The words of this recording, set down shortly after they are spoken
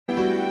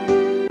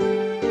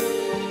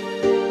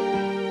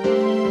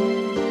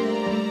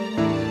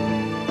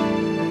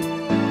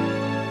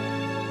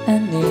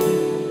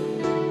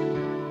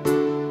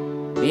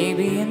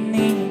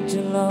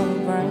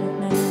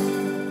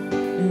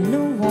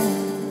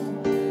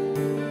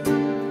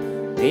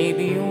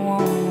Baby, you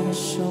wanna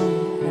show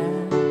me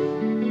how.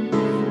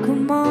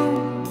 Come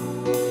on,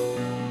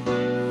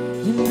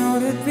 you know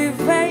that we've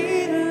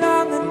waited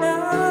long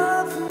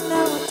enough.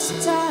 Now it's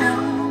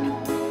time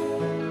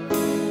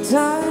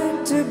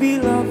to be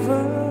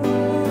lovers.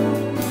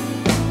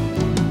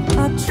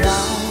 I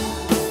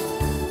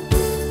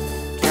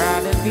try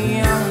to be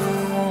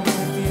alone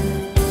with you.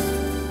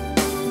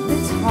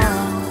 It's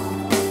hard,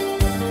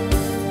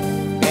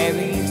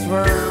 baby, it's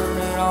worth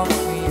it all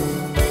for you.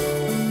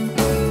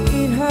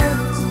 It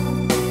hurts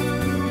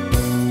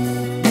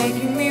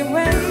making me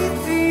wait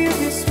for you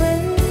this way.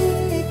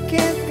 It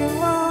can't go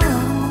on.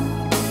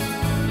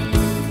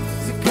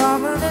 So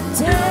come on and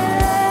tell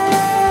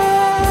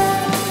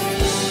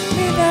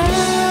me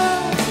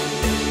now,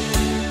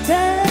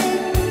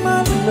 take my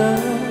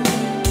love,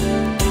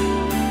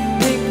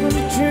 make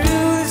me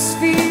true these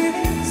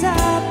feelings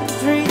I've been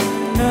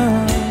dreaming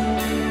of.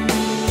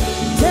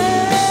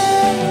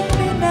 Take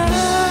me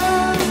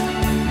now,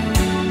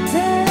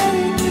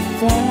 take me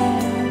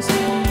fast.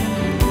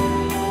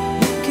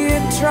 You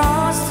can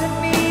trust in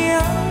me,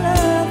 your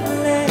love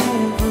will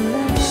ever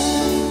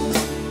last.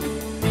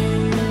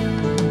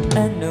 I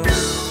know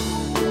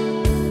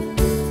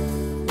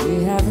we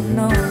haven't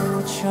known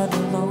each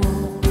other long,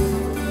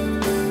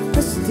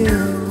 but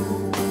still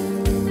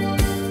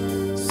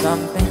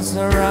some things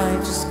are right,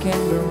 just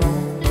can't be wrong.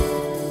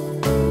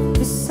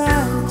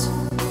 Besides,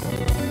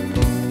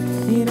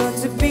 you know,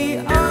 to be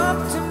up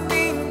to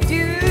me and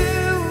you,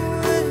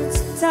 it's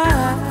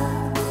time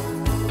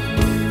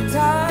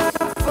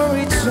for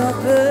each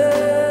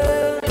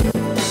other.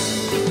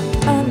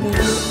 I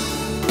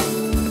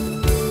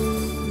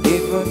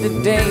live for the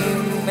day you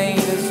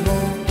made us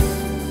one.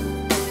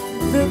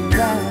 Look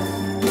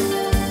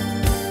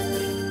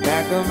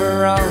back over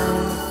all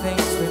the things